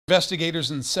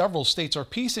Investigators in several states are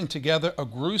piecing together a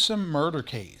gruesome murder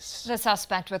case. The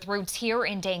suspect with roots here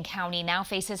in Dane County now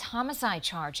faces homicide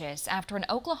charges after an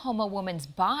Oklahoma woman's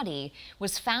body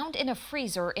was found in a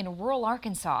freezer in rural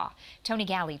Arkansas. Tony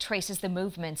Galley traces the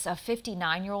movements of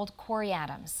 59-year-old Corey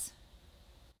Adams.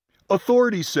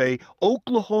 Authorities say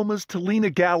Oklahoma's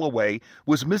Talina Galloway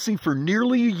was missing for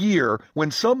nearly a year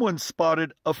when someone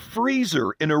spotted a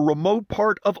freezer in a remote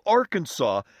part of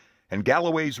Arkansas, and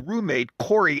Galloway's roommate,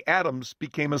 Corey Adams,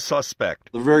 became a suspect.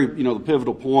 The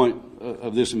pivotal point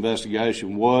of this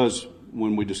investigation was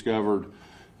when we discovered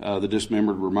the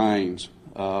dismembered remains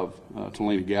of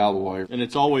Talina Galloway. And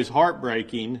it's always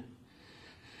heartbreaking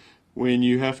when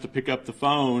you have to pick up the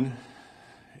phone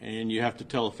and you have to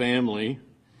tell a family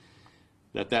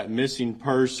that missing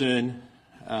person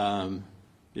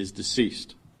is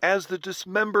deceased. As the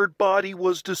dismembered body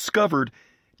was discovered,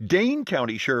 Dane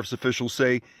County Sheriff's officials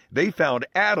say they found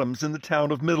Adams in the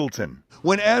town of Middleton.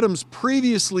 When Adams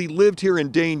previously lived here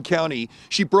in Dane County,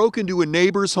 she broke into a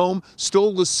neighbor's home,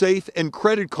 stole the safe and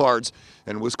credit cards,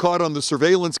 and was caught on the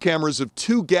surveillance cameras of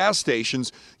 2 gas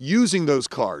stations using those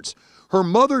cards. Her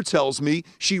mother tells me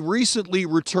she recently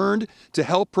returned to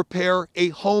help prepare a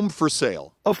home for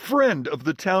sale. A friend of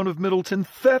the town of Middleton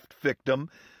theft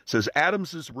victim says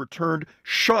Adams's return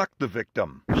shocked the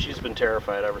victim. She's been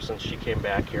terrified ever since she came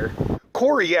back here.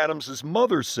 Corey Adams's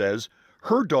mother says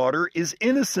her daughter is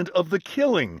innocent of the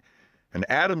killing, and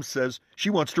Adams says she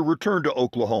wants to return to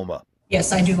Oklahoma.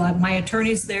 Yes, I do. My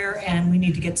attorney's there, and we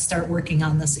need to start working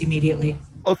on this immediately.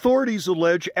 Authorities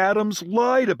allege Adams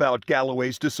lied about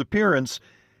Galloway's disappearance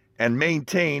and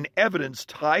maintain evidence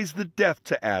ties the death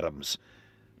to Adams.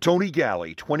 Tony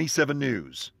Galley, 27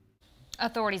 News.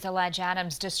 Authorities allege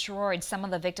Adams destroyed some of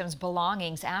the victim's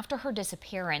belongings after her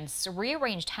disappearance,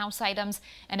 rearranged house items,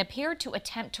 and appeared to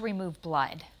attempt to remove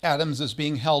blood. Adams is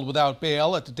being held without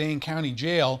bail at the Dane County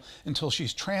Jail until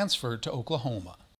she's transferred to Oklahoma.